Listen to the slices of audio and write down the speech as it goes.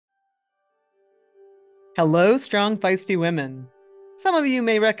Hello, strong, feisty women. Some of you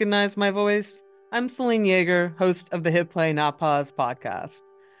may recognize my voice. I'm Celine Yeager, host of the Hit Play Not Pause podcast.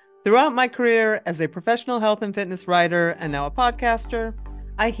 Throughout my career as a professional health and fitness writer and now a podcaster,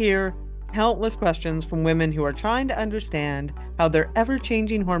 I hear countless questions from women who are trying to understand how their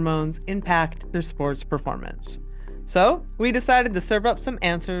ever-changing hormones impact their sports performance. So, we decided to serve up some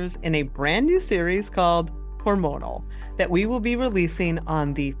answers in a brand new series called Hormonal that we will be releasing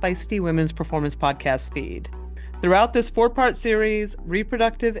on the Feisty Women's Performance Podcast feed. Throughout this 4-part series,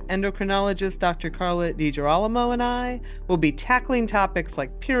 reproductive endocrinologist Dr. Carla DiGirolamo and I will be tackling topics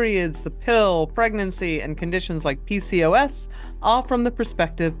like periods, the pill, pregnancy, and conditions like PCOS, all from the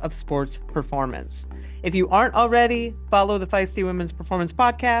perspective of sports performance. If you aren't already, follow the Feisty Women's Performance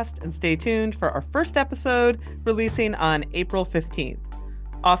Podcast and stay tuned for our first episode releasing on April 15th.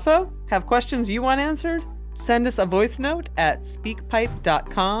 Also, have questions you want answered? Send us a voice note at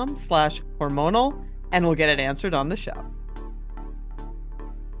speakpipe.com/hormonal and we'll get it answered on the show.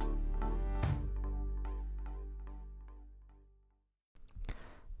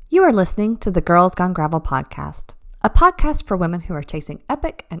 You are listening to the Girls Gone Gravel podcast, a podcast for women who are chasing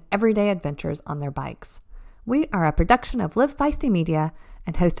epic and everyday adventures on their bikes. We are a production of Live Feisty Media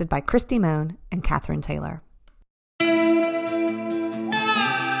and hosted by Christy Moan and Catherine Taylor.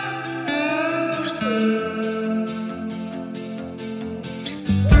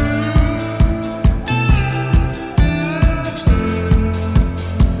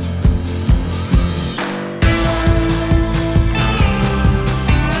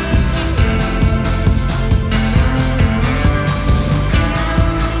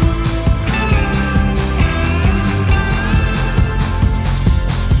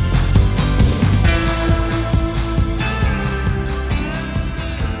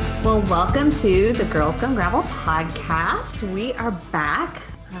 Welcome to the Girls Gone Gravel podcast. We are back.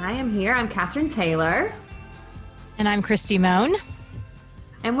 I am here. I'm Catherine Taylor. And I'm Christy Moan.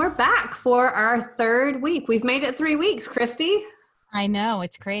 And we're back for our third week. We've made it 3 weeks, Christy. I know,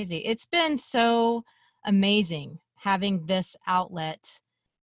 it's crazy. It's been so amazing having this outlet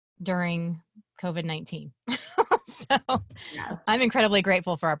during COVID-19. So yes. I'm incredibly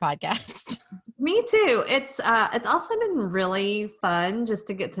grateful for our podcast. Me too. It's also been really fun just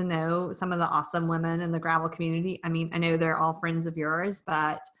to get to know some of the awesome women in the gravel community. I mean, I know they're all friends of yours,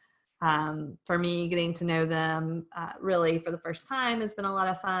 but for me, getting to know them really for the first time has been a lot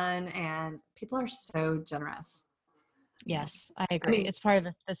of fun, and people are so generous. Yes, I agree. It's one of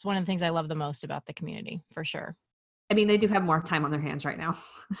the things I love the most about the community, for sure. I mean, they do have more time on their hands right now.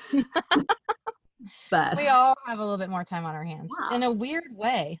 But we all have a little bit more time on our hands in a weird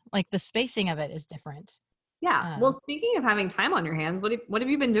way. Like the spacing of it is different. Yeah. Well, speaking of having time on your hands, what have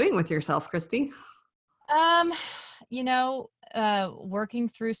you been doing with yourself, Christy? Working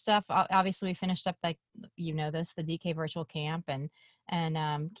through stuff. Obviously we finished up the DK virtual camp and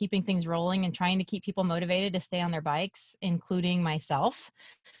keeping things rolling and trying to keep people motivated to stay on their bikes, including myself.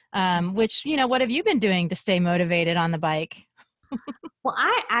 Which, what have you been doing to stay motivated on the bike? Well,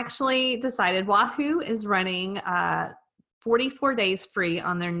 I actually decided Wahoo is running 44 days free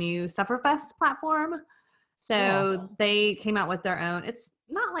on their new Sufferfest platform. So They came out with their own. It's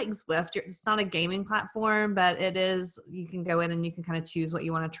not like Zwift. It's not a gaming platform, but it is. You can go in and you can kind of choose what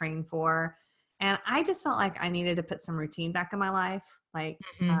you want to train for. And I just felt like I needed to put some routine back in my life. Like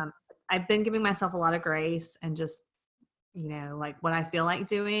I've been giving myself a lot of grace and just, like what I feel like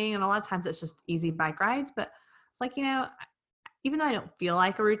doing. And a lot of times it's just easy bike rides, but it's like, even though I don't feel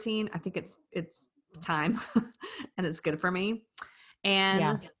like a routine, I think it's time and it's good for me.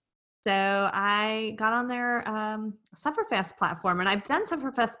 And so I got on their Sufferfest platform, and I've done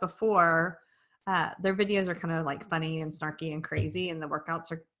Sufferfest before. Their videos are kind of like funny and snarky and crazy, and the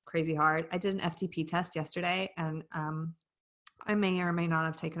workouts are crazy hard. I did an FTP test yesterday, and I may or may not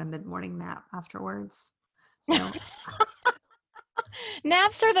have taken a mid-morning nap afterwards. So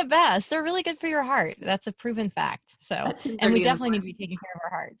Naps are the best. They're really good for your heart. That's a proven fact. So, and we definitely need to be taking care of our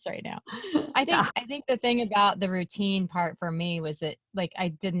hearts right now. I think the thing about the routine part for me was that I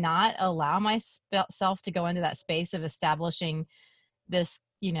did not allow myself to go into that space of establishing this,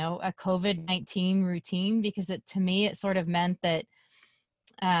 a COVID-19 routine, because to me, it sort of meant that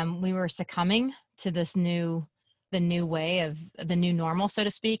we were succumbing to the new way of the new normal, so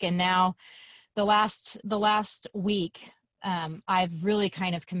to speak. And now the last week, I've really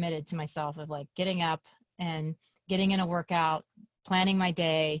kind of committed to myself of getting up and getting in a workout, planning my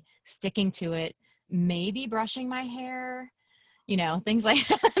day, sticking to it, maybe brushing my hair, things like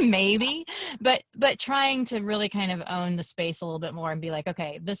maybe, but trying to really kind of own the space a little bit more and be like,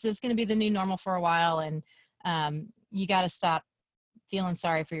 okay, this is going to be the new normal for a while. And you got to stop feeling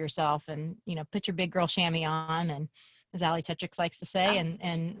sorry for yourself and, put your big girl chamois on, and as Ali Tetrix likes to say,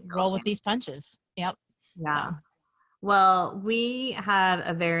 and roll with these punches. Yep. Yeah. So. Well, we had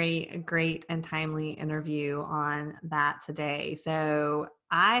a very great and timely interview on that today. So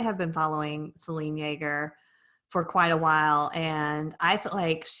I have been following Selene Yeager for quite a while, and I feel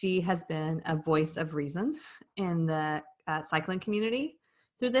like she has been a voice of reason in the cycling community.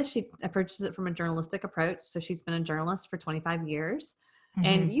 Through this, she approaches it from a journalistic approach. So she's been a journalist for 25 years. Mm-hmm.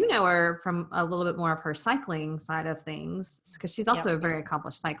 And you know her from a little bit more of her cycling side of things, because she's also a very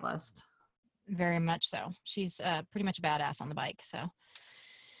accomplished cyclist. Very much so. She's pretty much a badass on the bike. So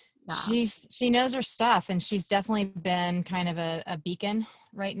she knows her stuff, and she's definitely been kind of a beacon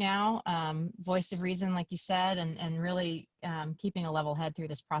right now, voice of reason, like you said, and really keeping a level head through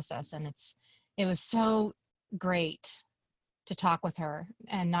this process. And it was so great to talk with her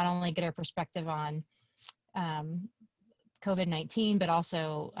and not only get her perspective on COVID-19, but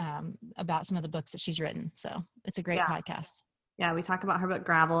also about some of the books that she's written. So it's a great podcast. Yeah, we talk about her book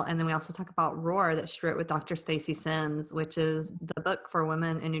Gravel, and then we also talk about Roar that she wrote with Dr. Stacy Sims, which is the book for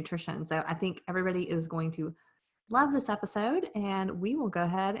women in nutrition. So I think everybody is going to love this episode, and we will go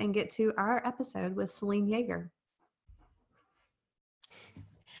ahead and get to our episode with Selene Yeager.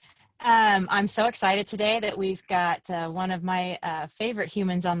 I'm so excited today that we've got one of my favorite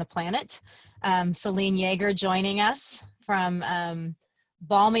humans on the planet, Selene Yeager, joining us from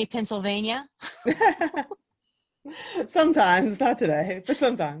balmy Pennsylvania. Sometimes, not today, but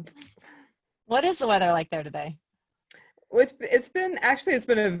sometimes. What is the weather like there today? It's been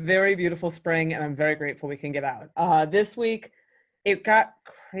a very beautiful spring, and I'm very grateful we can get out. This week, it got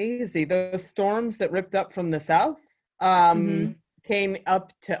crazy. Those storms that ripped up from the south came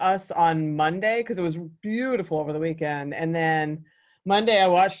up to us on Monday because it was beautiful over the weekend. And then Monday, I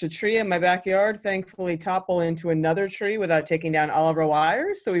watched a tree in my backyard thankfully topple into another tree without taking down all of our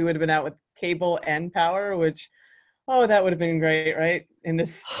wires. So we would have been out with cable and power, which, that would have been great, right? In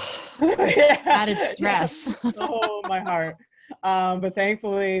this added stress. Oh, my heart. But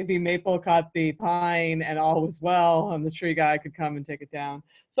thankfully the maple caught the pine and all was well, and the tree guy could come and take it down.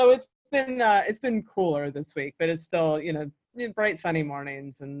 So it's been cooler this week, but it's still, bright sunny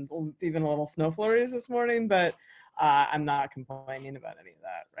mornings and even a little snow flurries this morning, but I'm not complaining about any of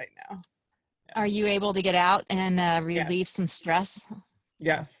that right now. Yeah. Are you able to get out and relieve some stress?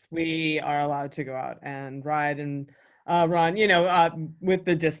 Yes, we are allowed to go out and ride and run, with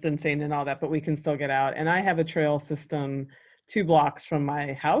the distancing and all that, but we can still get out. And I have a trail system 2 blocks from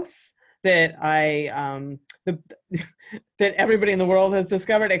my house that that everybody in the world has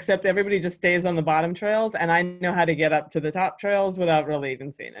discovered, except everybody just stays on the bottom trails, and I know how to get up to the top trails without really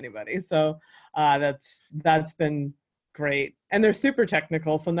even seeing anybody. So that's been great, and they're super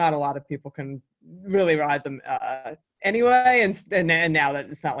technical, so not a lot of people can really ride them anyway, and now that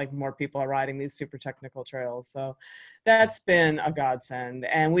it's not like more people are riding these super technical trails, so that's been a godsend.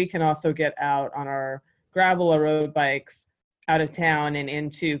 And we can also get out on our gravel or road bikes out of town and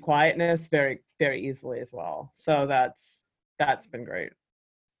into quietness very, very easily as well. So that's been great.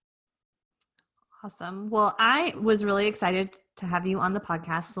 Awesome. Well, I was really excited to have you on the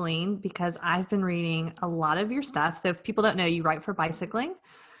podcast, Selene, because I've been reading a lot of your stuff. So if people don't know, you write for Bicycling,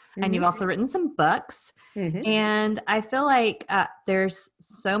 and you've also written some books. And I feel like there's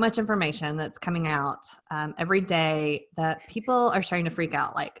so much information that's coming out every day that people are starting to freak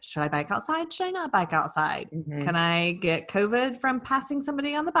out. Like, should I bike outside? Should I not bike outside? Can I get COVID from passing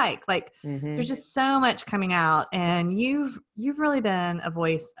somebody on the bike? Like, there's just so much coming out, and you've really been a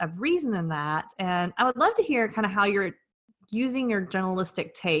voice of reason in that. And I would love to hear kind of how you're using your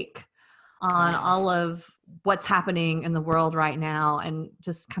journalistic take on all of what's happening in the world right now, and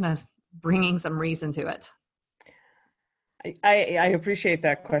just kind of bringing some reason to it. I appreciate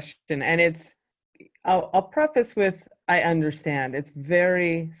that question. And I'll preface with, I understand. It's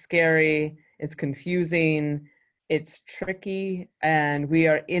very scary. It's confusing. It's tricky. And we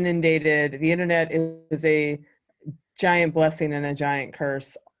are inundated. The internet is a giant blessing and a giant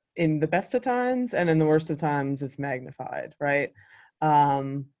curse. In the best of times and in the worst of times, it's magnified, right?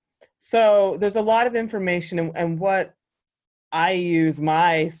 So there's a lot of information, and what I use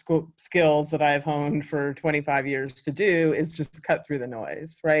my skills that I've honed for 25 years to do is just cut through the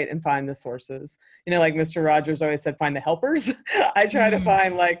noise, right? And find the sources. Like Mr. Rogers always said, find the helpers. I try to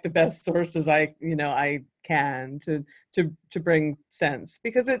find like the best sources I can to bring sense,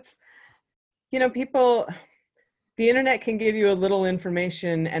 because it's, people, the internet can give you a little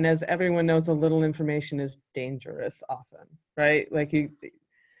information, and as everyone knows, a little information is dangerous often, right? Like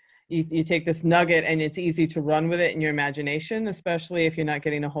you take this nugget and it's easy to run with it in your imagination, especially if you're not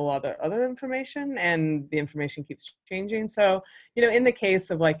getting a whole other information and the information keeps changing. So, in the case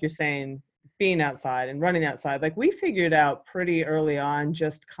of, like you're saying, being outside and running outside, like we figured out pretty early on,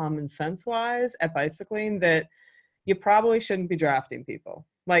 just common sense wise at bicycling, that you probably shouldn't be drafting people.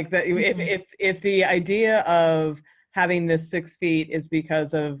 Like that, if the idea of having this 6 feet is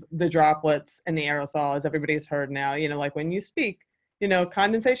because of the droplets and the aerosol, as everybody's heard now, like when you speak,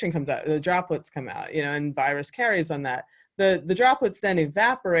 condensation comes out, the droplets come out, and virus carries on that. The droplets then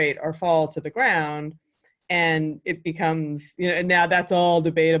evaporate or fall to the ground, and it becomes, and now that's all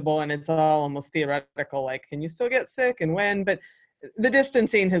debatable and it's all almost theoretical, like, can you still get sick and when? But the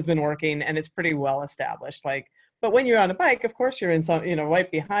distancing has been working and it's pretty well established. But when you're on a bike, of course, you're in some, right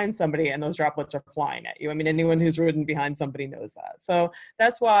behind somebody and those droplets are flying at you. I mean, anyone who's ridden behind somebody knows that. So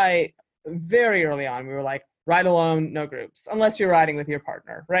that's why very early on, we were like, ride alone, no groups, unless you're riding with your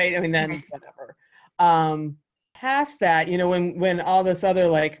partner, right? I mean, then whatever. Past that, when all this other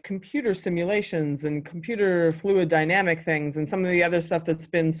like computer simulations and computer fluid dynamic things and some of the other stuff that's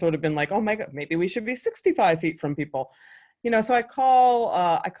been sort of been like, oh my God, maybe we should be 65 feet from people. So I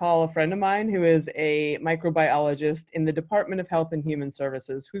call a friend of mine who is a microbiologist in the Department of Health and Human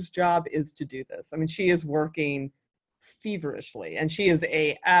Services, whose job is to do this. I mean, she is working feverishly, and she is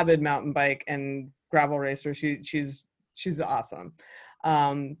a avid mountain bike and gravel racer. She's awesome.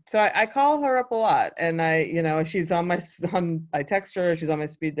 So I call her up a lot, and she's I text her, she's on my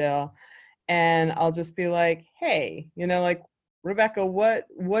speed dial, and I'll just be like, hey, like, Rebecca, what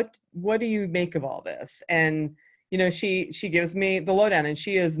do you make of all this? And she gives me the lowdown, and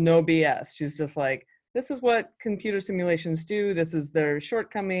she is no BS. She's just like, this is what computer simulations do. This is their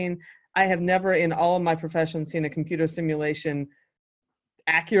shortcoming. I have never in all of my profession seen a computer simulation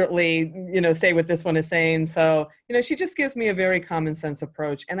accurately, say what this one is saying. So, she just gives me a very common sense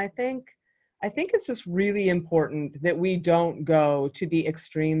approach. And I think it's just really important that we don't go to the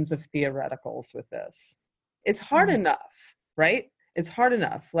extremes of theoreticals with this. It's hard enough, right? It's hard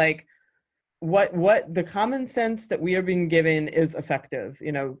enough. Like, what the common sense that we are being given is effective.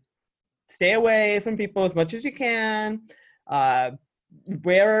 Stay away from people as much as you can,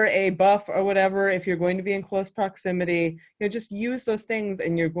 wear a buff or whatever if you're going to be in close proximity. Just use those things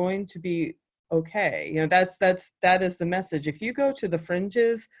and you're going to be okay. That is the message. If you go to the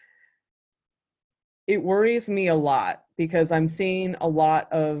fringes, it worries me a lot, because I'm seeing a lot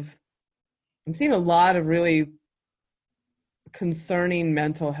of really concerning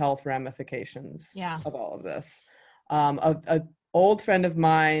mental health ramifications of all of this. A old friend of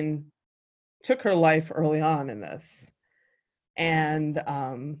mine took her life early on in this, and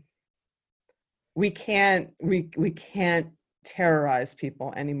we can't terrorize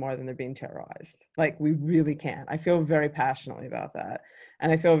people any more than they're being terrorized. Like, we really can't. I feel very passionately about that,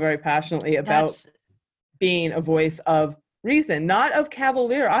 and I feel very passionately about being a voice of reason, not of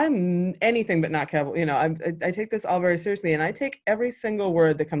cavalier. I'm anything but not cavalier. I take this all very seriously, and I take every single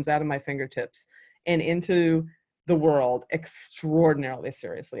word that comes out of my fingertips and into the world extraordinarily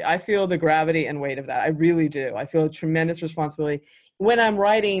seriously. I feel the gravity and weight of that. I really do. I feel a tremendous responsibility when I'm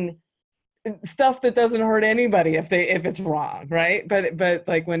writing stuff that doesn't hurt anybody if it's wrong, right? But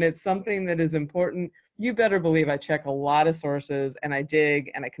like, when it's something that is important, you better believe I check a lot of sources, and I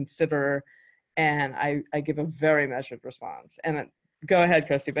dig and I consider, and I give a very measured response. And go ahead,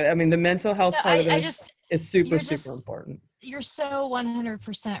 Christy. But I mean, the mental health part of this is super important. You're so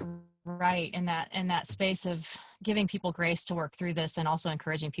 100% right in that space of giving people grace to work through this, and also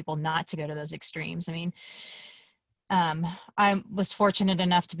encouraging people not to go to those extremes. I mean, I was fortunate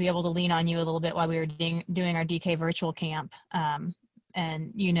enough to be able to lean on you a little bit while we were doing our DK virtual camp.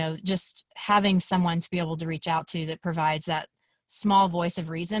 And, just having someone to be able to reach out to that provides that small voice of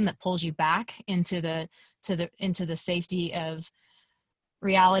reason that pulls you back into the safety of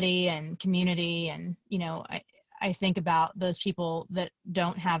reality and community. And, I think about those people that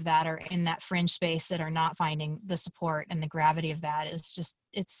don't have that, or in that fringe space, that are not finding the support, and the gravity of that is just,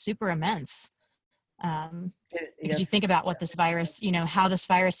 it's super immense. Because you think about what this virus, how this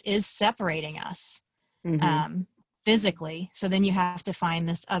virus is separating us physically. So then you have to find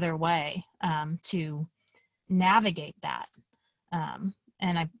this other way to navigate that.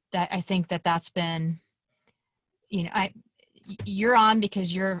 And I think that's been, you're on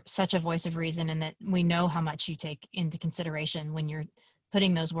because you're such a voice of reason, and that we know how much you take into consideration when you're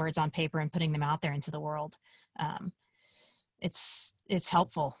putting those words on paper and putting them out there into the world. It's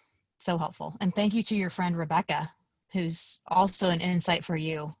helpful, so helpful. And thank you to your friend Rebecca, who's also an insight for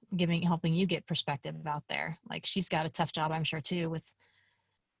you, helping you get perspective out there. Like, she's got a tough job, I'm sure, too,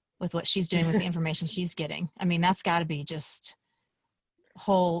 with what she's doing with the information she's getting. I mean, that's got to be just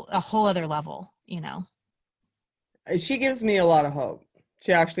a whole other level, you know. She gives me a lot of hope.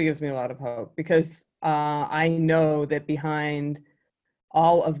 She actually gives me a lot of hope because I know that behind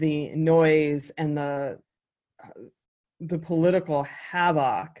all of the noise and the political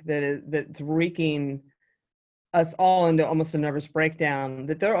havoc that's wreaking us all into almost a nervous breakdown,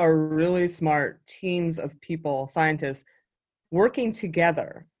 that there are really smart teams of people, scientists, working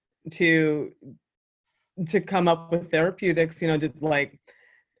together to come up with therapeutics, you know, to like,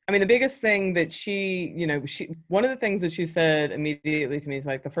 I mean, the biggest thing that one of the things that she said immediately to me is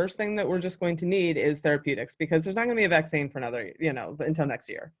like, the first thing that we're just going to need is therapeutics, because there's not going to be a vaccine for another, until next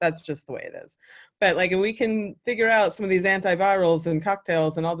year. That's just the way it is. But like, if we can figure out some of these antivirals and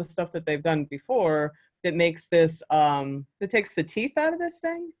cocktails and all the stuff that they've done before that makes this, that takes the teeth out of this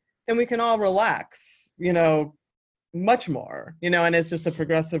thing, then we can all relax, much more, and it's just a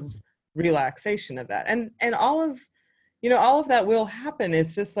progressive relaxation of that. And all of that will happen.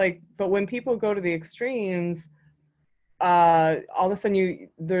 It's just like, but when people go to the extremes, all of a sudden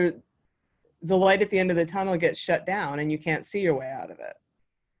the light at the end of the tunnel gets shut down and you can't see your way out of it,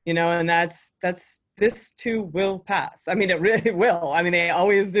 and that's this too will pass. I mean, it really will. I mean, they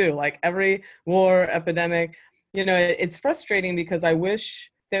always do, like every war, epidemic, it's frustrating because I wish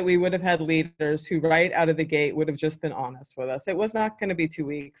that we would have had leaders who right out of the gate would have just been honest with us. It was not going to be 2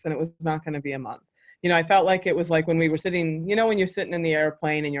 weeks and it was not going to be a month. I felt like it was like when we were sitting, when you're sitting in the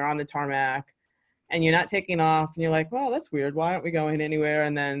airplane and you're on the tarmac and you're not taking off and you're like, well, that's weird. Why aren't we going anywhere?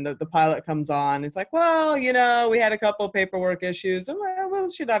 And then the pilot comes on. It's like, well, we had a couple of paperwork issues. And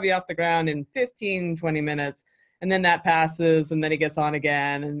we should have you off the ground in 15, 20 minutes. And then that passes and then he gets on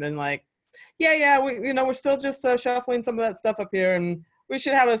again. And then like, we're still just shuffling some of that stuff up here. And we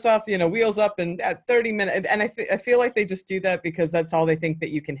should have this off, wheels up and at 30 minutes. And I feel like they just do that because that's all they think that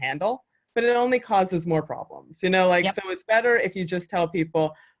you can handle. But it only causes more problems, So it's better if you just tell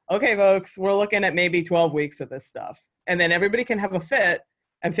people, okay, folks, we're looking at maybe 12 weeks of this stuff. And then everybody can have a fit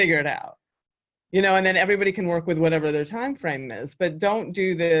and figure it out, and then everybody can work with whatever their time frame is. But don't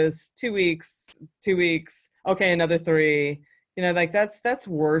do this 2 weeks, okay, another 3, that's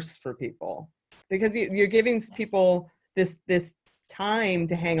worse for people because you're giving people this time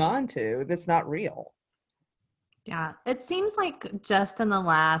to hang on to that's not real. Yeah, it seems like just in the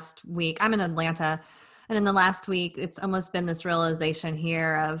last week, I'm in Atlanta, and in the last week, it's almost been this realization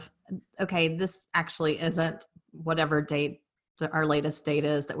here of, okay, this actually isn't whatever date our latest date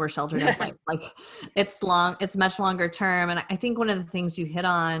is that we're sheltered in place. Like it's much longer term. And I think one of the things you hit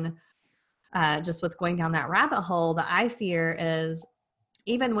on just with going down that rabbit hole that I fear is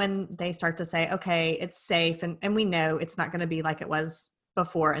even when they start to say, okay, it's safe, and we know it's not going to be like it was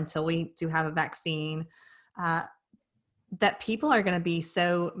before until we do have a vaccine, that people are going to be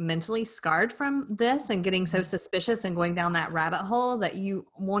so mentally scarred from this and getting so suspicious and going down that rabbit hole that you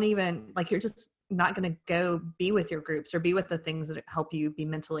won't even, like, you're just not going to go be with your groups or be with the things that help you be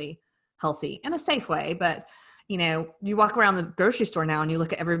mentally healthy in a safe way. But, you walk around the grocery store now and you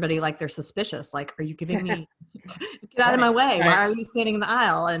look at everybody like they're suspicious. Like, are you giving me, get out of my way? Why are you standing in the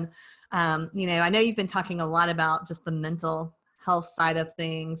aisle? And, I know you've been talking a lot about just the mental health side of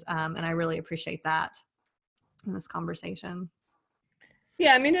things. And I really appreciate that in this conversation.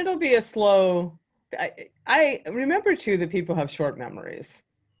 Yeah, I mean, it'll be a slow, I remember too that people have short memories.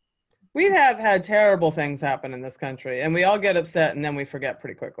 We have had terrible things happen in this country and we all get upset and then we forget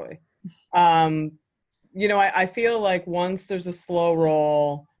pretty quickly. I feel like once there's a slow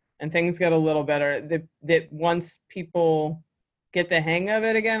roll and things get a little better, that once people get the hang of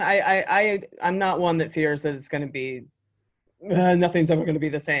it again, I'm not one that fears that it's going to be nothing's ever going to be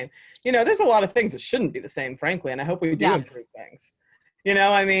the same. There's a lot of things that shouldn't be the same, frankly, and I hope we do improve things.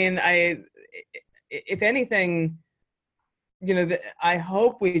 I mean, if anything, I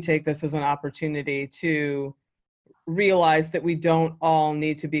hope we take this as an opportunity to realize that we don't all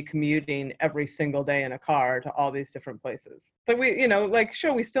need to be commuting every single day in a car to all these different places. But we,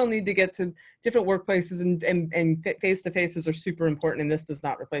 sure, we still need to get to different workplaces and face-to-faces are super important, and this does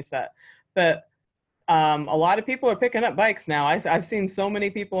not replace that. But a lot of people are picking up bikes now. I've seen so many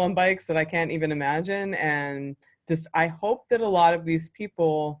people on bikes that I can't even imagine. And I hope that a lot of these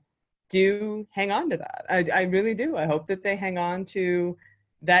people do hang on to that. I really do. I hope that they hang on to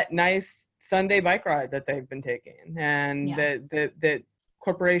that nice Sunday bike ride that they've been taking, and that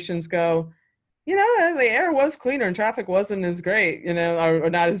corporations go, the air was cleaner and traffic wasn't as great, or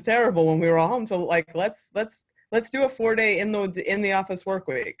not as terrible when we were all home. So like, let's do a 4-day in the office work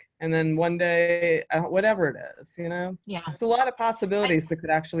week, and then 1 day, whatever it is, Yeah. There's a lot of possibilities that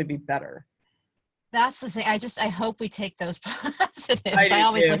could actually be better. that's the thing. I hope we take those positives. I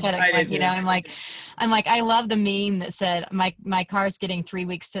always look at it like, you know, I'm like, I love the meme that said my car's getting 3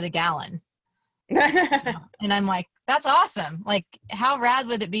 weeks to the gallon. And I'm like, that's awesome. Like, how rad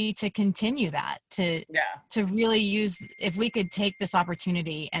would it be to continue that, to really use, if we could take this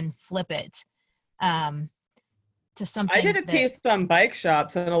opportunity and flip it to something. I did a piece on bike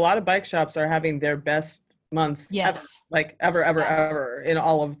shops, and a lot of bike shops are having their best months ever in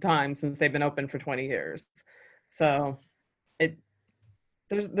all of time since they've been open for 20 years. So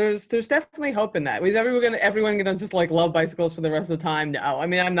there's definitely hope in that. Is everyone gonna just like love bicycles for the rest of the time? No, I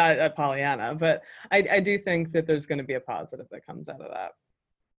mean, I'm not a Pollyanna, but I do think that there's going to be a positive that comes out of that.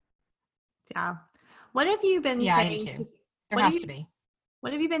 Yeah. What have you been saying? There has to be.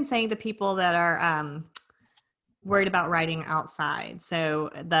 What have you been saying to people that are worried about riding outside? So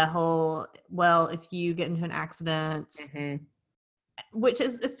the whole, well, if you get into an accident, which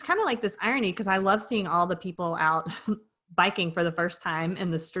is, it's kind of like this irony, because I love seeing all the people out biking for the first time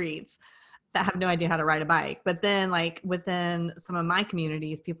in the streets that have no idea how to ride a bike. But then like within some of my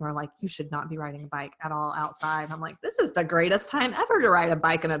communities, people are like, you should not be riding a bike at all outside. I'm like, this is the greatest time ever to ride a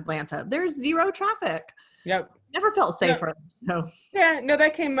bike in Atlanta. There's zero traffic. Yep. Never felt safer. So yeah, no,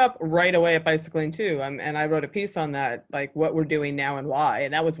 that came up right away at Bicycling too. And I wrote a piece on that, like what we're doing now and why.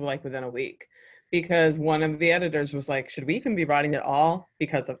 And that was like within a week, because one of the editors was like, should we even be riding at all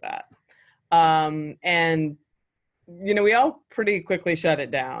because of that? And you know, we all pretty quickly shut it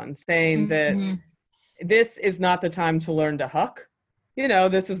down, saying that this is not the time to learn to huck. You know,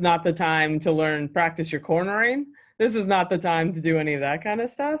 this is not the time to practice your cornering. This is not the time to do any of that kind of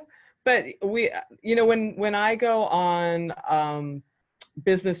stuff. But we, you know, when I go on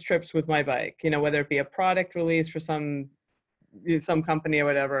business trips with my bike, you know, whether it be a product release for some company or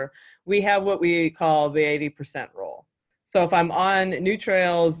whatever, we have what we call the 80% rule. So if I'm on new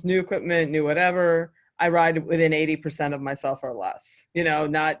trails, new equipment, new whatever, I ride within 80% of myself or less, you know,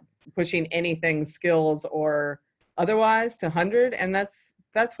 not pushing anything skills or otherwise to 100. And that's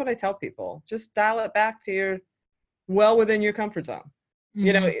what I tell people. Just dial it back to your well within your comfort zone.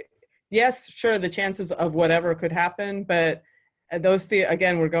 You know, yes, sure, the chances of whatever could happen, but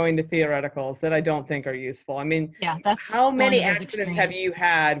again, we're going to theoreticals that I don't think are useful. I mean, that's how many accidents have you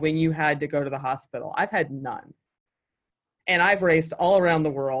had when you had to go to the hospital? I've had none. And I've raced all around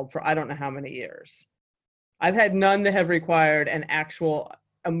the world for I don't know how many years. I've had none that have required an actual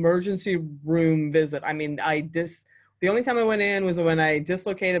emergency room visit. I mean, the only time I went in was when I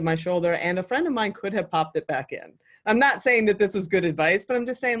dislocated my shoulder, and a friend of mine could have popped it back in. I'm not saying that this is good advice, but I'm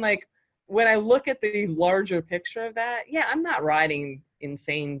just saying, like, when I look at the larger picture of that, yeah, I'm not riding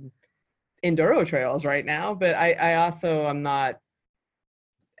insane enduro trails right now, but I also am not,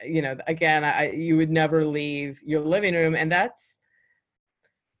 you know, again, you would never leave your living room, and that's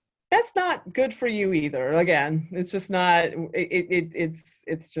not good for you either. Again, it's just not,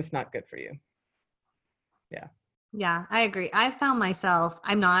 it's just not good for you. Yeah. Yeah, I agree. I found myself,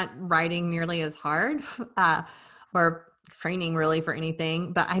 I'm not riding nearly as hard or training really for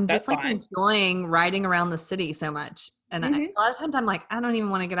anything, but I'm just enjoying riding around the city so much. And a lot of times I'm like, I don't even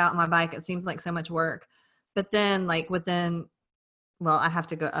want to get out on my bike. It seems like so much work. But then like I have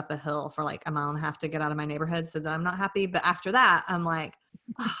to go up a hill for like a mile and a half to get out of my neighborhood, so that I'm not happy. But after that, I'm like,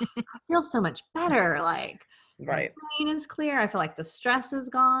 oh, I feel so much better. Like, right. My brain is clear. I feel like the stress is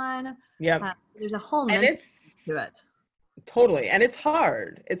gone. Yep. There's a whole mental to it. Totally. And it's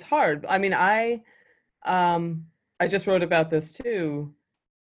hard. It's hard. I mean, I just wrote about this too.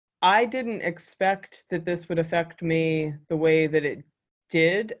 I didn't expect that this would affect me the way that it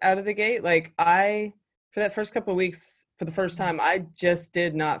did out of the gate. Like for that first couple of weeks, for the first time, I just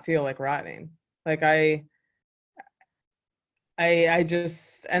did not feel like riding. Like I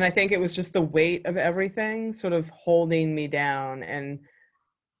think it was just the weight of everything sort of holding me down and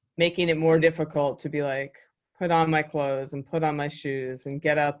making it more difficult to be like, put on my clothes and put on my shoes and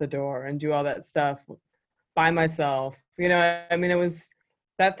get out the door and do all that stuff by myself. You know, I mean,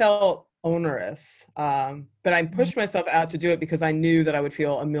 that felt onerous. But I pushed myself out to do it because I knew that I would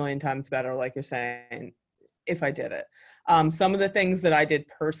feel a million times better, like you're saying, if I did it. Some of the things that I did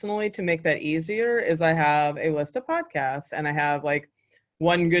personally to make that easier is I have a list of podcasts, and I have like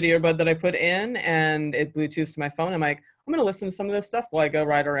one good earbud that I put in, and it Bluetooths to my phone. I'm like, I'm going to listen to some of this stuff while I go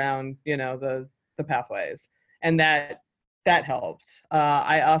ride around, you know, the pathways. And that helped.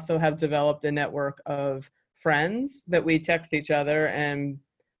 I also have developed a network of friends that we text each other and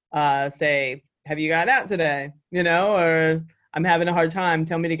say, have you got out today? You know, or I'm having a hard time.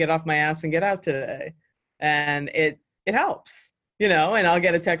 Tell me to get off my ass and get out today. And it helps, you know, and I'll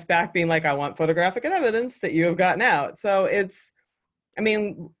get a text back being like, I want photographic evidence that you have gotten out. So it's I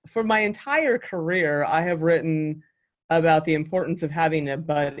mean, for my entire career, I have written about the importance of having a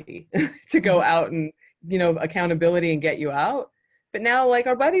buddy to go out and, accountability and get you out. But now, like,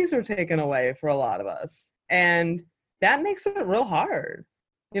 our buddies are taken away for a lot of us. And that makes it real hard.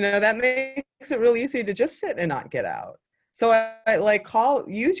 That makes it real easy to just sit and not get out. So I like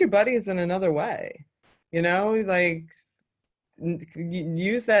use your buddies in another way, like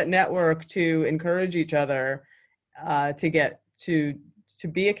use that network to encourage each other to get to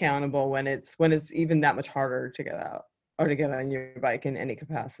be accountable when it's even that much harder to get out or to get on your bike in any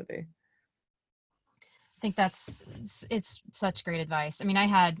capacity. I think it's such great advice. I mean, I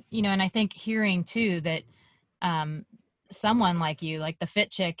had, and I think hearing too that someone like you, like the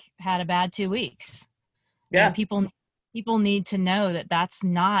fit chick, had a bad 2 weeks. Yeah. And people need to know that that's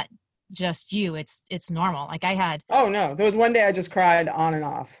not just you. It's normal. Like I had. Oh no, there was one day I just cried on and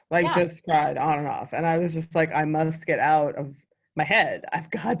off, just cried on and off. And I was just like, I must get out of my head.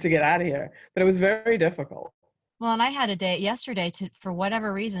 I've got to get out of here. But it was very difficult. Well, and I had a day yesterday for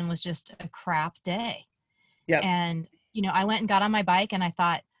whatever reason, was just a crap day. Yeah. And, I went and got on my bike and I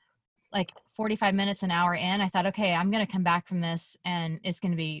thought, like 45 minutes, an hour in, I thought, okay, I'm going to come back from this and I'm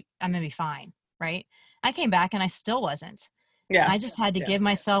going to be fine. Right. I came back and I still wasn't. Yeah. I just had to give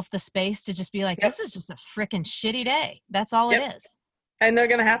myself the space to just be like, this is just a freaking shitty day. That's all it is. And they're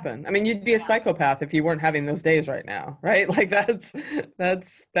going to happen. I mean, you'd be a psychopath if you weren't having those days right now, right? Like that's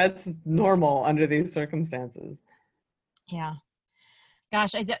normal under these circumstances. Yeah.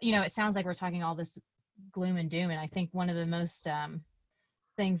 Gosh, it sounds like we're talking all this gloom and doom. And I think one of the most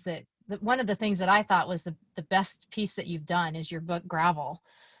one of the things that I thought was the best piece that you've done is your book, Gravel.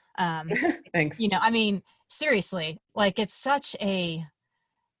 Thanks. I mean, seriously, like it's such a,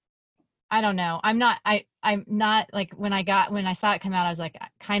 I don't know. I'm not like when I saw it come out, I was like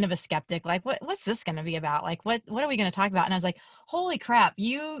kind of a skeptic, like what's this going to be about? Like, what are we going to talk about? And I was like, holy crap,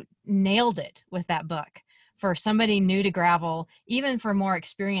 you nailed it with that book. For somebody new to gravel, even for more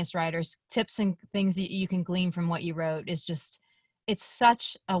experienced riders, tips and things that you can glean from what you wrote is just, it's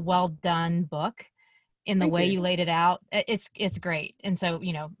such a well done book in the way you laid it out. It's great. And so,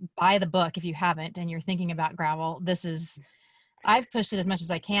 buy the book if you haven't and you're thinking about gravel. I've pushed it as much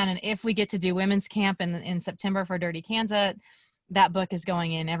as I can. And if we get to do women's camp in September for Dirty Kansas, that book is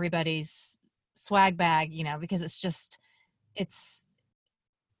going in everybody's swag bag, because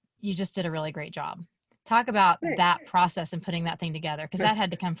you just did a really great job. Talk about that process and putting that thing together, because that had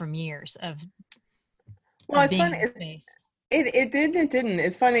to come from years of. Well, it's funny. It did. It didn't.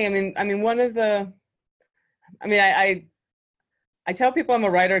 It's funny. I mean, one of the. I mean, I tell people I'm a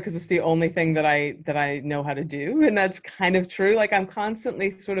writer because it's the only thing that I know how to do, and that's kind of true. Like I'm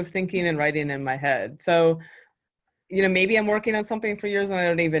constantly sort of thinking and writing in my head. So, maybe I'm working on something for years and I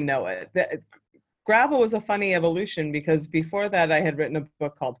don't even know it. Gravel was a funny evolution because before that I had written a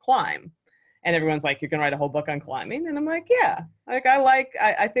book called Climb. And everyone's like, you can write a whole book on climbing. And I'm like, yeah, like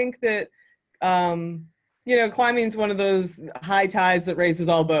I think that, climbing is one of those high tides that raises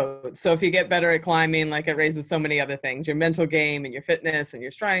all boats. So if you get better at climbing, like it raises so many other things, your mental game and your fitness and your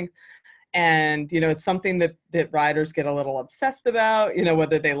strength. And, it's something that riders get a little obsessed about,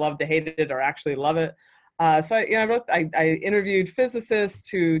 whether they love to hate it or actually love it. So I interviewed physicists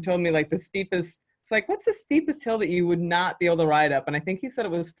who told me like the steepest, like, what's the steepest hill that you would not be able to ride up? And I think he said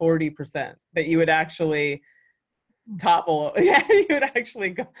it was 40% that you would actually topple. Yeah, you would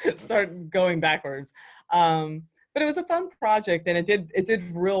actually start going backwards. But it was a fun project and it did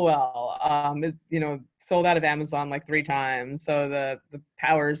real well. It, sold out of Amazon like 3 times. So the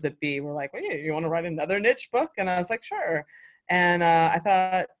powers that be were like, well, yeah, you want to write another niche book? And I was like, sure. And I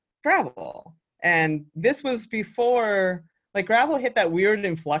thought, gravel. And this was before, like gravel hit that weird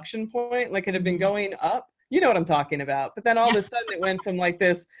inflection point, like it had been going up, you know what I'm talking about. But then all of a sudden it went from like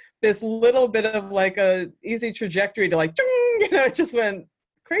this little bit of like a easy trajectory to like, it just went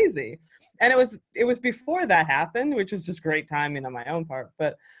crazy. And it was before that happened, which is just great timing on my own part.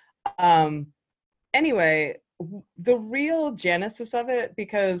 But anyway, the real genesis of it,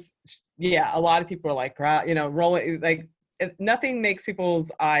 because a lot of people are like, rolling, like, nothing makes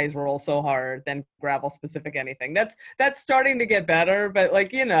people's eyes roll so hard than gravel specific anything. That's starting to get better, but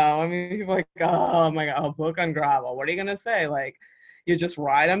like, people are like, oh my God, a book on gravel. What are you going to say? Like, you just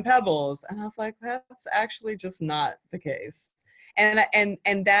ride on pebbles. And I was like, that's actually just not the case. And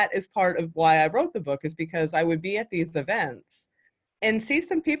that is part of why I wrote the book, is because I would be at these events and see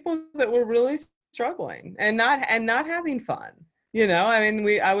some people that were really struggling and not having fun.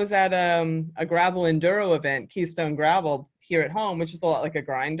 I was at a gravel enduro event, Keystone Gravel, here at home, which is a lot like a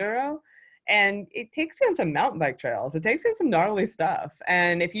grind duro. And it takes you on some mountain bike trails. It takes you on some gnarly stuff.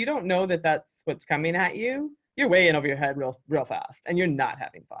 And if you don't know that that's what's coming at you, you're way in over your head real fast, and you're not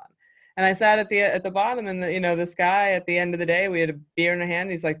having fun. And I sat at the bottom, and this guy at the end of the day, we had a beer in our hand.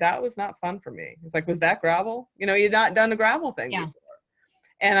 He's like, that was not fun for me. He's like, was that gravel? You'd not done a gravel thing before.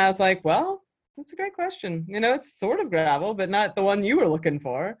 And I was like, well, that's a great question. It's sort of gravel, but not the one you were looking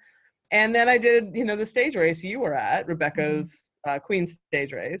for. And then I did, the stage race you were at, Rebecca's Queen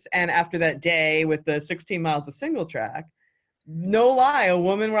stage race. And after that day with the 16 miles of single track, no lie, a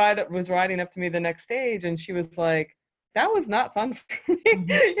woman was riding up to me the next stage, and she was like, that was not fun for me.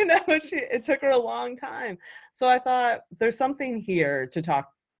 It took her a long time. So I thought there's something here to talk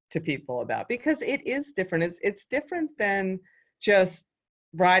to people about, because it is different. It's different than just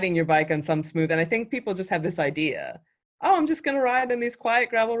riding your bike on some smooth. And I think people just have this idea, oh, I'm just going to ride on these quiet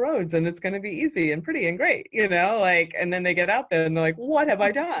gravel roads and it's going to be easy and pretty and great, and then they get out there and they're like, what have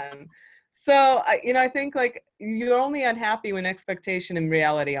I done? So, I think like you're only unhappy when expectation and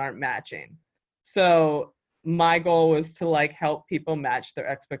reality aren't matching. So my goal was to like help people match their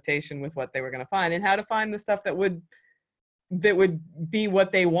expectation with what they were going to find, and how to find the stuff that would be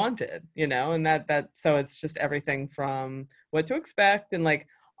what they wanted, and so it's just everything from what to expect. And like,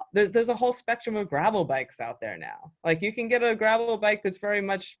 there's a whole spectrum of gravel bikes out there now. Like you can get a gravel bike that's very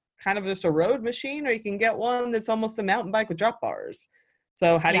much kind of just a road machine, or you can get one that's almost a mountain bike with drop bars.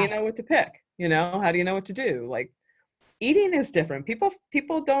 So how do you know what to pick? How do you know what to do? Like, eating is different.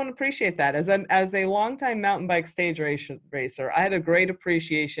 People don't appreciate that. As a longtime mountain bike stage racer, I had a great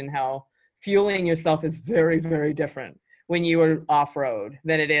appreciation how fueling yourself is very, very different when you are off-road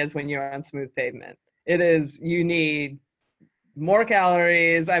than it is when you're on smooth pavement. You need more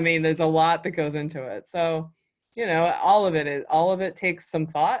calories. I mean, there's a lot that goes into it. So, all of it takes some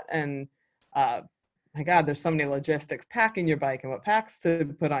thought. And my God, there's so many logistics, packing your bike and what packs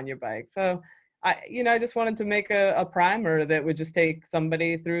to put on your bike. So I just wanted to make a primer that would just take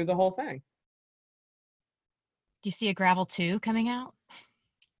somebody through the whole thing. Do you see a gravel 2 coming out?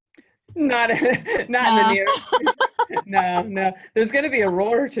 Not in the near. No. There's going to be a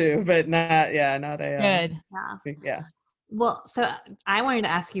Roar 2, but not a. Good. Yeah. Well, so I wanted to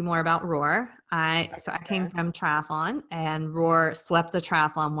ask you more about Roar. I came from triathlon, and Roar swept the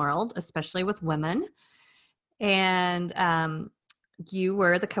triathlon world, especially with women. And you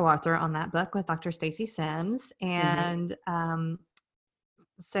were the co-author on that book with Dr. Stacy Sims. And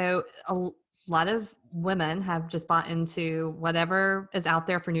so a lot of women have just bought into whatever is out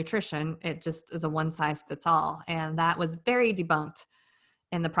there for nutrition. It just is a one size fits all. And that was very debunked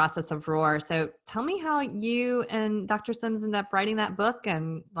in the process of Roar. So tell me how you and Dr. Sims ended up writing that book,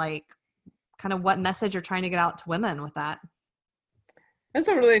 and like kind of what message you're trying to get out to women with that.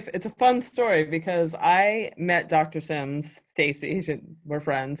 It's a fun story, because I met Dr. Sims, Stacy, we're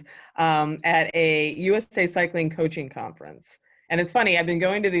friends, at a USA Cycling Coaching Conference. And it's funny, I've been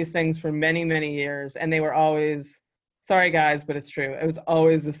going to these things for many, many years, and they were always, sorry guys, but it's true, it was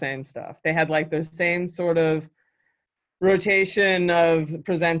always the same stuff. They had like their same sort of rotation of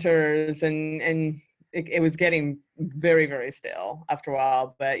presenters, and it was getting very, very stale after a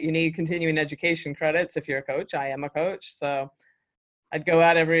while. But you need continuing education credits if you're a coach. I am a coach, so I'd go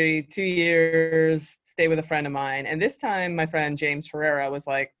out every 2 years, stay with a friend of mine. And this time my friend James Herrera was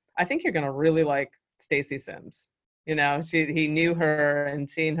like, I think you're going to really like Stacy Sims. He knew her and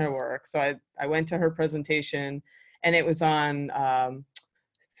seen her work. So I went to her presentation, and it was on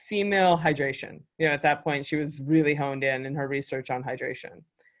female hydration. At that point she was really honed in her research on hydration.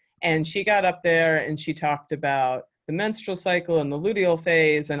 And she got up there and she talked about the menstrual cycle and the luteal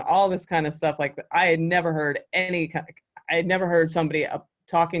phase and all this kind of stuff. Like, I had never heard somebody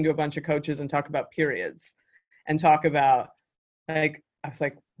talking to a bunch of coaches and talk about periods and talk about, like, I was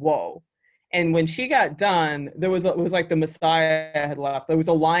like, whoa. And when she got done, it was like the Messiah had left. There was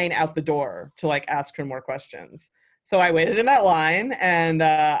a line out the door to like ask her more questions. So I waited in that line, and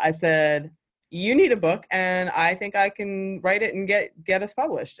I said, you need a book, and I think I can write it and get us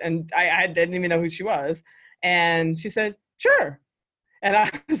published. And I didn't even know who she was. And she said, sure. And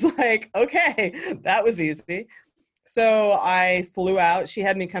I was like, okay, that was easy. So I flew out. She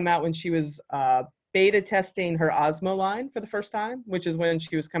had me come out when she was beta testing her Osmo line for the first time, which is when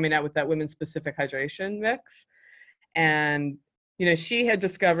she was coming out with that women's specific hydration mix. And, she had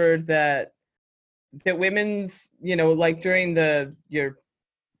discovered that women's, like during your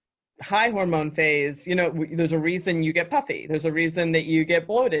high hormone phase, there's a reason you get puffy. There's a reason that you get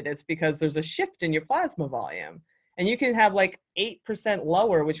bloated. It's because there's a shift in your plasma volume. And you can have like 8%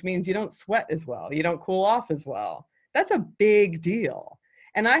 lower, which means you don't sweat as well. You don't cool off as well. That's a big deal.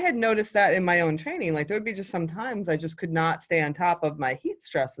 And I had noticed that in my own training. Like, there would be just sometimes I just could not stay on top of my heat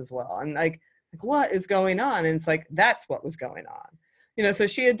stress as well. And like what is going on? And it's like, that's what was going on. So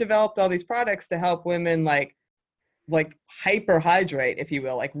she had developed all these products to help women like like hyperhydrate, if you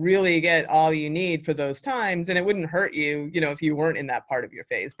will, like really get all you need for those times. And it wouldn't hurt you, you know, if you weren't in that part of your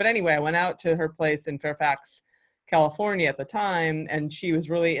phase. But anyway, I went out to her place in Fairfax, California at the time, and she was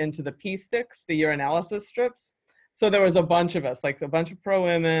really into the pee sticks, the urinalysis strips. So there was a bunch of us, like a bunch of pro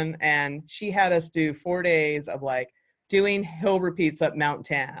women, and she had us do 4 days of like doing hill repeats up Mount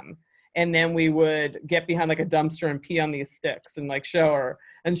Tam. And then we would get behind like a dumpster and pee on these sticks and like show her.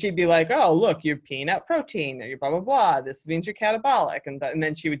 And she'd be like, oh, look, you're peeing out protein, or you're blah, blah, blah. This means you're catabolic. And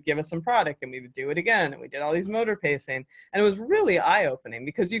then she would give us some product and we would do it again. And we did all these motor pacing. And it was really eye-opening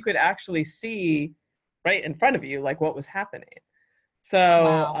because you could actually see right in front of you, like what was happening. So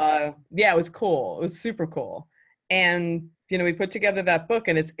Wow. yeah, it was cool. It was super cool. And, you know, we put together that book,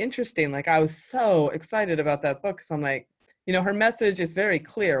 and it's interesting. Like, I was so excited about that book. So I'm like, you know, her message is very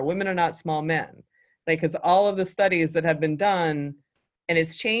clear. Women are not small men. Like, because all of the studies that have been done, and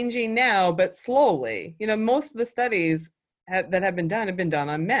it's changing now, but slowly, you know, most of the studies that have been done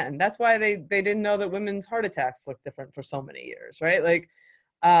on men. That's why they didn't know that women's heart attacks look different for so many years, right? Like,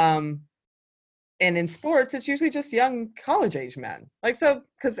 and in sports, it's usually just young college age men. Like, so,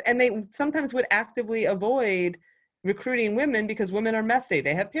 and they sometimes would actively avoid recruiting women because women are messy.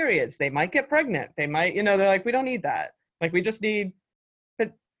 They have periods. They might get pregnant. They might, you know, they're like, we don't need that. Like, we just need,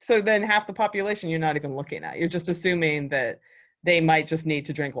 but so then half the population you're not even looking at. You're just assuming that they might just need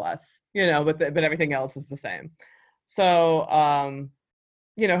to drink less, you know, but everything else is the same. So,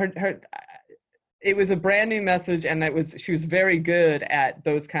 you know, it was a brand new message, and she was very good at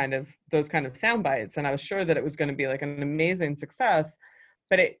those kind of sound bites. And I was sure that it was going to be like an amazing success,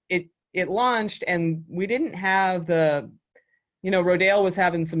 but it launched, and we didn't have you know, Rodale was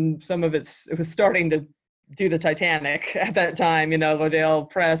having some of it was starting to do the Titanic at that time. You know, Rodale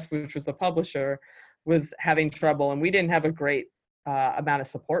Press, which was the publisher, was having trouble, and we didn't have a great amount of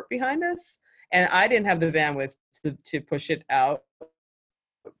support behind us. And I didn't have the bandwidth to push it out,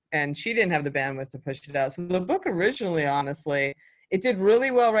 and she didn't have the bandwidth to push it out. So the book originally, honestly, it did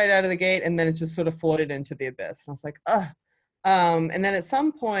really well right out of the gate, and then it just sort of floated into the abyss. And I was like, ugh. And then at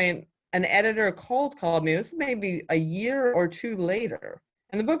some point, an editor cold called me. This was maybe a year or two later,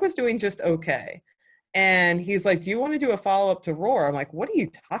 and the book was doing just okay. And he's like, do you want to do a follow-up to Roar? I'm like, what are you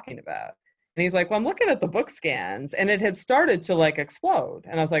talking about? And he's like, well, I'm looking at the book scans, and it had started to like explode.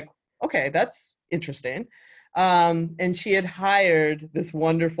 And I was like, okay, that's interesting. And she had hired this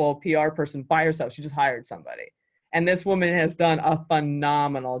wonderful PR person by herself. She just hired somebody. And this woman has done a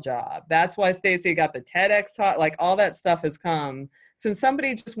phenomenal job. That's why Stacey got the TEDx talk, like all that stuff has come since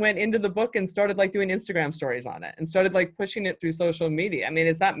somebody just went into the book and started like doing Instagram stories on it and started like pushing it through social media. I mean,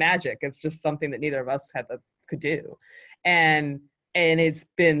 it's not magic. It's just something that neither of us could do. And it's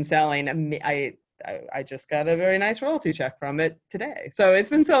been selling. I just got a very nice royalty check from it today. So it's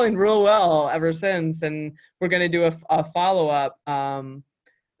been selling real well ever since. And we're going to do a follow-up.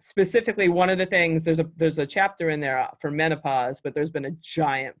 Specifically, one of the things, there's a chapter in there for menopause, but there's been a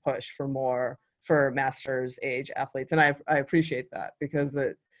giant push for more for master's age athletes. And I appreciate that, because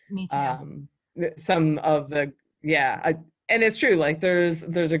Me too. some of the, and it's true, like there's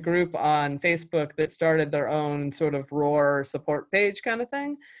a group on Facebook that started their own sort of Roar support page kind of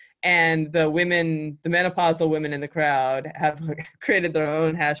thing. And the menopausal women in the crowd have created their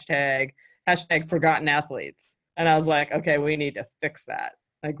own hashtag forgotten athletes. And I was like, okay, we need to fix that.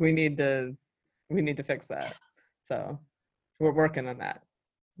 Like we need to fix that. So we're working on that.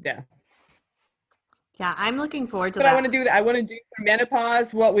 Yeah. Yeah, I'm looking forward to but that. I want to do that. I want to do for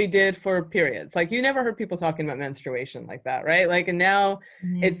menopause what we did for periods. Like, you never heard people talking about menstruation like that, right? Like, and now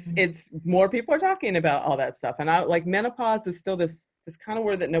it's more people are talking about all that stuff. And like menopause is still this kind of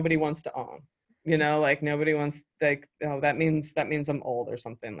word that nobody wants to own. You know, like nobody wants, like, oh, that means I'm old or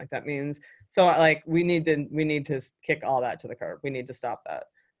something. Like that means, so like we need to kick all that to the curb. We need to stop that.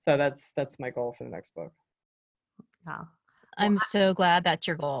 So that's my goal for the next book. Yeah. I'm so glad that's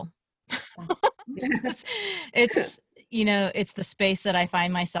your goal. It's you know, it's the space that I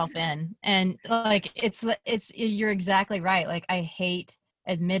find myself in, and like it's you're exactly right. Like I hate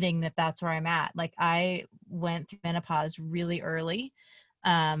admitting that that's where I'm at. Like I went through menopause really early,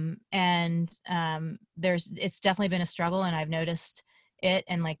 it's definitely been a struggle, and I've noticed it.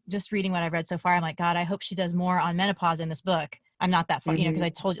 And like just reading what I've read so far, I'm like, God, I hope she does more on menopause in this book. I'm not that far, you know, because I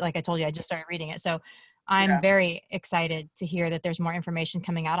told you, I just started reading it, so I'm very excited to hear that there's more information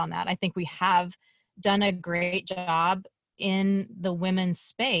coming out on that. I think we have done a great job in the women's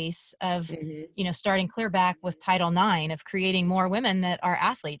space of, you know, starting clear back with Title IX, of creating more women that are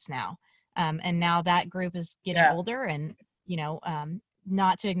athletes now. And now that group is getting older, and, you know,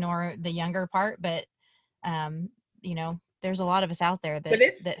 not to ignore the younger part, but, you know, there's a lot of us out there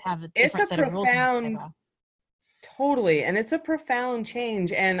that have a different set of rules. Totally. And it's a profound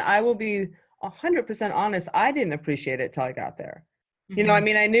change. And I will be 100% honest, I didn't appreciate it till I got there. You know, I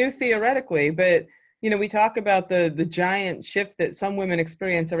mean, I knew theoretically, but you know, we talk about the giant shift that some women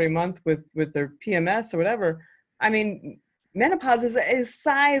experience every month with their PMS or whatever. I mean, menopause is a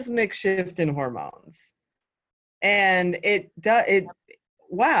seismic shift in hormones. And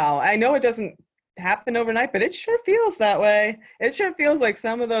wow, I know it doesn't happen overnight, but it sure feels that way. It sure feels like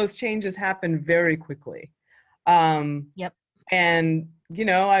some of those changes happen very quickly. Yep. And you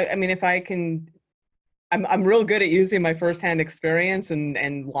know, I mean, if I can, I'm real good at using my firsthand experience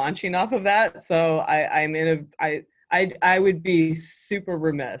and launching off of that. So I would be super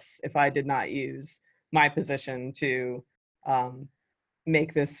remiss if I did not use my position to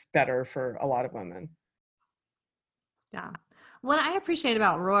make this better for a lot of women. Yeah. What I appreciate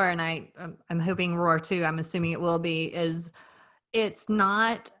about Roar, and I'm hoping Roar too, I'm assuming it will be, is it's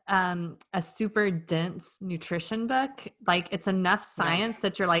not a super dense nutrition book. Like, it's enough science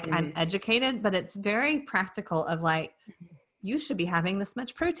that you're like, I'm educated, but it's very practical of like, you should be having this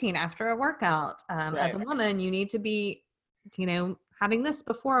much protein after a workout. As a woman, you need to be, you know, having this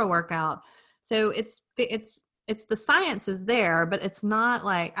before a workout. So it's the science is there, but it's not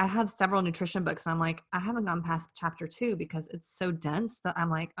like, I have several nutrition books and I'm like, I haven't gone past chapter 2 because it's so dense that I'm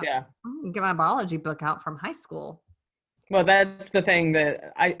like, I'm gonna get my biology book out from high school. Well, that's the thing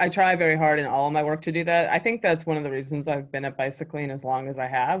that I try very hard in all of my work to do that. I think that's one of the reasons I've been at Bicycling as long as I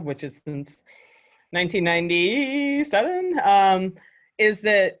have, which is since 1997, is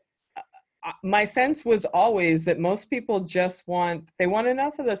that my sense was always that most people just want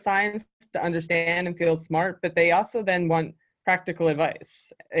enough of the science to understand and feel smart, but they also then want practical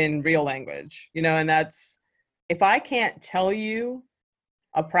advice in real language, you know, and that's, if I can't tell you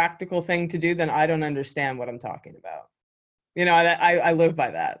a practical thing to do, then I don't understand what I'm talking about. You know, I live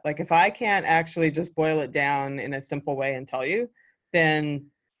by that. Like, if I can't actually just boil it down in a simple way and tell you, then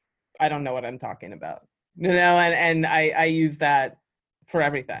I don't know what I'm talking about. You know, and I use that for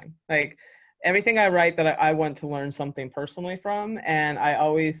everything. Like, everything I write that I want to learn something personally from, and I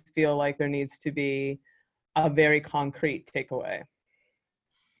always feel like there needs to be a very concrete takeaway.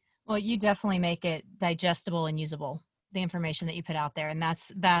 Well, you definitely make it digestible and usable, the information that you put out there. And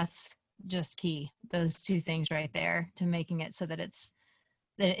that's just key. Those two things right there, to making it so that it's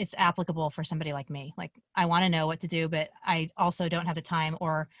applicable for somebody like me. Like, I want to know what to do, but I also don't have the time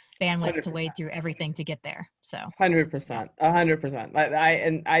or bandwidth 100%. to wade through everything to get there. So 100%.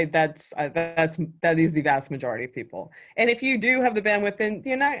 That is the vast majority of people. And if you do have the bandwidth,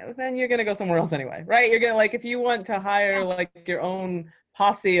 then you're going to go somewhere else anyway, right? You're going to, like, if you want to hire like your own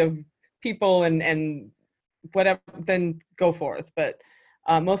posse of people and whatever, then go forth. But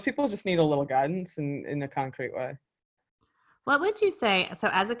most people just need a little guidance in a concrete way. What would you say, so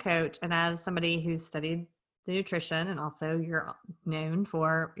as a coach and as somebody who's studied the nutrition, and also you're known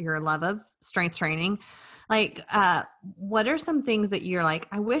for your love of strength training, like what are some things that you're like,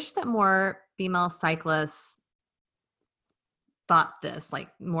 I wish that more female cyclists thought this, like,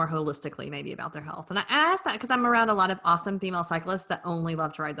 more holistically maybe about their health? And I ask that because I'm around a lot of awesome female cyclists that only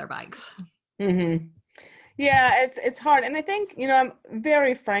love to ride their bikes. Mm-hmm. Yeah, it's hard. And I think, you know, I'm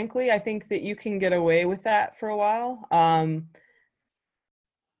very frankly, I think that you can get away with that for a while.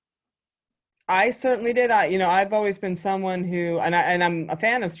 I certainly did. I've always been someone who, and I'm a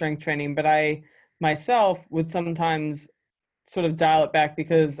fan of strength training, but I myself would sometimes sort of dial it back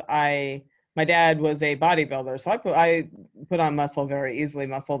because my dad was a bodybuilder, so I put on muscle very easily,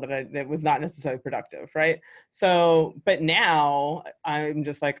 muscle that was not necessarily productive, right? So, but now I'm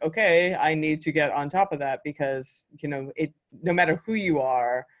just like, okay, I need to get on top of that because, you know, no matter who you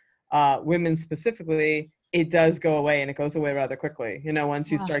are, women specifically, it does go away, and it goes away rather quickly. You know,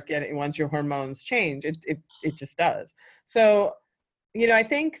 once your hormones change, it just does. So, you know, I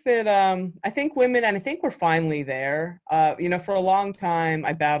think that I think women, and I think we're finally there. You know, for a long time,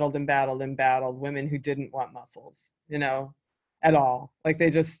 I battled women who didn't want muscles, you know, at all. Like, they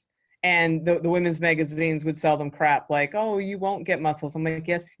just, and the women's magazines would sell them crap like, oh, you won't get muscles. I'm like,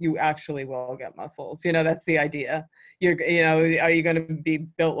 yes, you actually will get muscles. You know, that's the idea. You know, are you going to be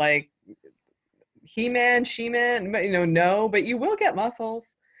built like He-Man, She-Man? You know, no, but you will get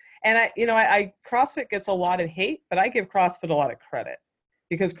muscles. And I CrossFit gets a lot of hate, but I give CrossFit a lot of credit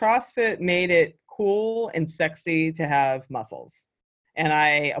because CrossFit made it cool and sexy to have muscles. And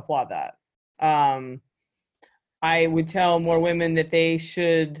I applaud that. I would tell more women that they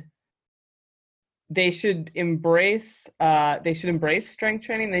should embrace strength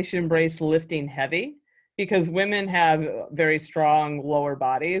training. They should embrace lifting heavy, because women have very strong lower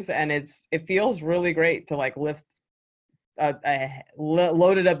bodies, and it feels really great to like lift a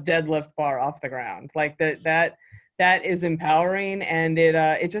loaded up deadlift bar off the ground. Like that that is empowering, and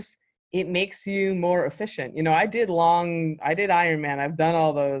it makes you more efficient. I did Ironman. I've done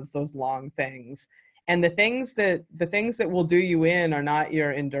all those long things. And the things that will do you in are not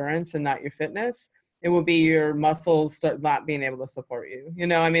your endurance and not your fitness. It will be your muscles start not being able to support you.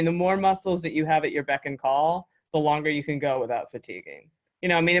 The more muscles that you have at your beck and call, the longer you can go without fatiguing.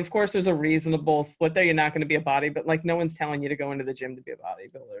 Of course, there's a reasonable split there. You're not going to be a body, but like no one's telling you to go into the gym to be a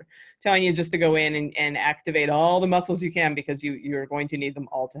bodybuilder. Telling you just to go in and activate all the muscles you can, because you're going to need them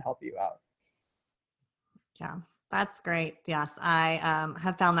all to help you out. Yeah, that's great. Yes, I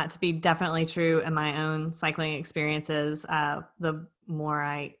have found that to be definitely true in my own cycling experiences. The more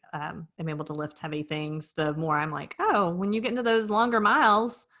I am able to lift heavy things, the more I'm like, oh, when you get into those longer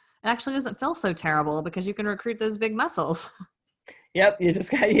miles, it actually doesn't feel so terrible because you can recruit those big muscles. Yep,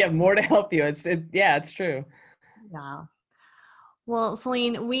 you have more to help you. It's true. Yeah. Well,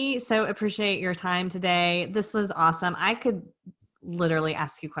 Celine, we so appreciate your time today. This was awesome. I could literally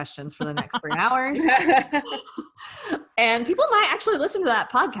ask you questions for the next 3 hours. And people might actually listen to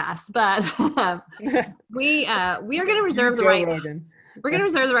that podcast, but we are going to reserve the right. We're going to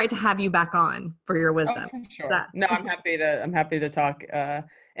reserve the right to have you back on for your wisdom. Oh, for sure. No, I'm happy to talk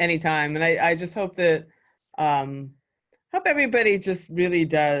anytime. And I just hope that hope everybody just really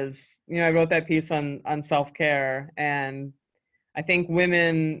does. I wrote that piece on self-care, and I think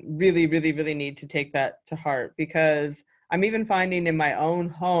women really, really, really need to take that to heart, because I'm even finding in my own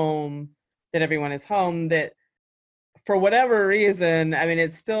home that everyone is home, that for whatever reason,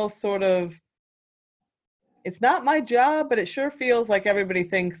 it's still sort of, it's not my job, but it sure feels like everybody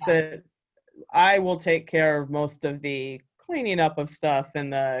thinks that I will take care of most of the cleaning up of stuff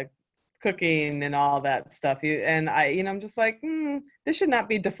and the cooking and all that stuff. I'm just like, this should not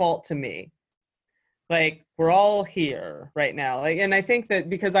be default to me. Like, we're all here right now. And I think that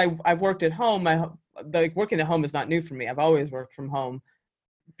because I've worked at home, working at home is not new for me. I've always worked from home,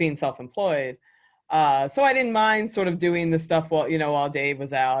 being self-employed. So I didn't mind sort of doing the stuff while Dave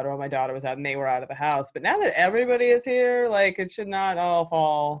was out or my daughter was out and they were out of the house. But now that everybody is here, like, it should not all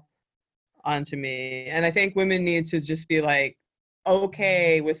fall onto me. And I think women need to just be like,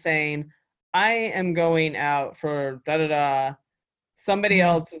 okay with saying, I am going out for da-da-da. Somebody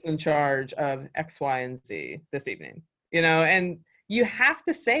else is in charge of X, Y, and Z this evening, and you have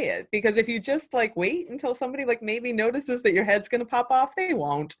to say it, because if you just like wait until somebody like maybe notices that your head's going to pop off, they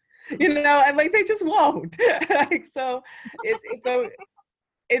won't, and like they just won't. So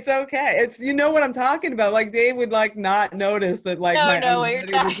it's okay. It's, what I'm talking about. Like, they would like not notice that like would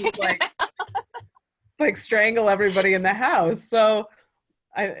just like strangle everybody in the house. So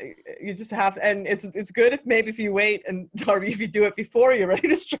you just have to, and it's good if you wait or if you do it before you're ready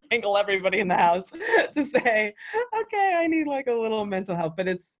to strangle everybody in the house, to say, okay, I need like a little mental health. But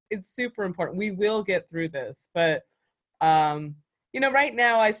it's super important. We will get through this. But right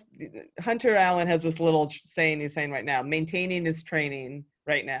now, Hunter Allen has this little saying he's saying right now, maintaining is training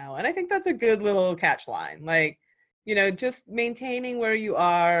right now. And I think that's a good little catch line. Like, just maintaining where you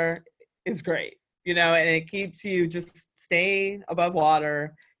are is great. And it keeps you just stay above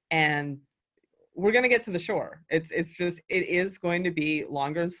water, and we're going to get to the shore. It is going to be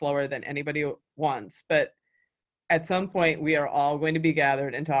longer and slower than anybody wants. But at some point, we are all going to be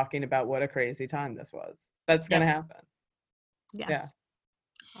gathered and talking about what a crazy time this was. That's going to happen. Yes.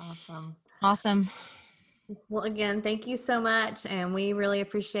 Yeah. Awesome. Well, again, thank you so much, and we really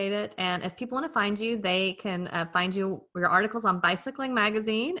appreciate it. And if people want to find you, they can find your articles on Bicycling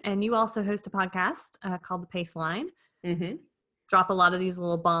Magazine, and you also host a podcast called The Pace Line. Mm-hmm. Drop a lot of these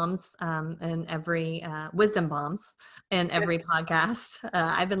little bombs in every wisdom bombs in every podcast.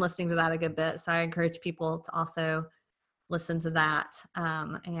 I've been listening to that a good bit, so I encourage people to also listen to that.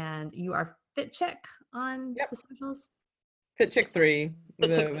 And you are Fit Chick on the socials. Fit Chick 3.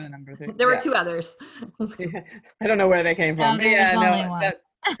 The number 3. There were 2 others. I don't know where they came from. You're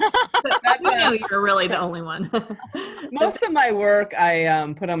really the only one. Most of my work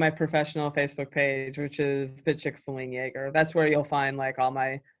I put on my professional Facebook page, which is Fit Chick Celine Yeager. That's where you'll find like all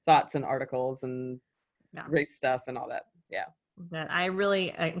my thoughts and articles and race stuff and all that. Yeah. But I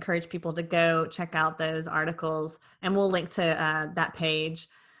really encourage people to go check out those articles, and we'll link to that page.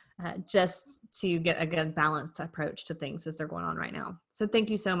 Just to get a good balanced approach to things as they're going on right now. So thank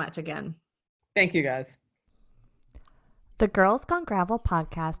you so much again. Thank you, guys. The Girls Gone Gravel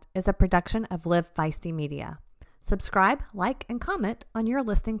podcast is a production of Live Feisty Media. Subscribe, like, and comment on your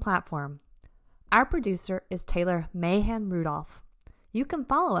listening platform. Our producer is Taylor Mahan Rudolph. You can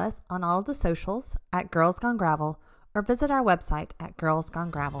follow us on all of the socials at Girls Gone Gravel, or visit our website at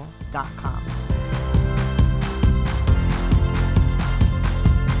girlsgonegravel.com.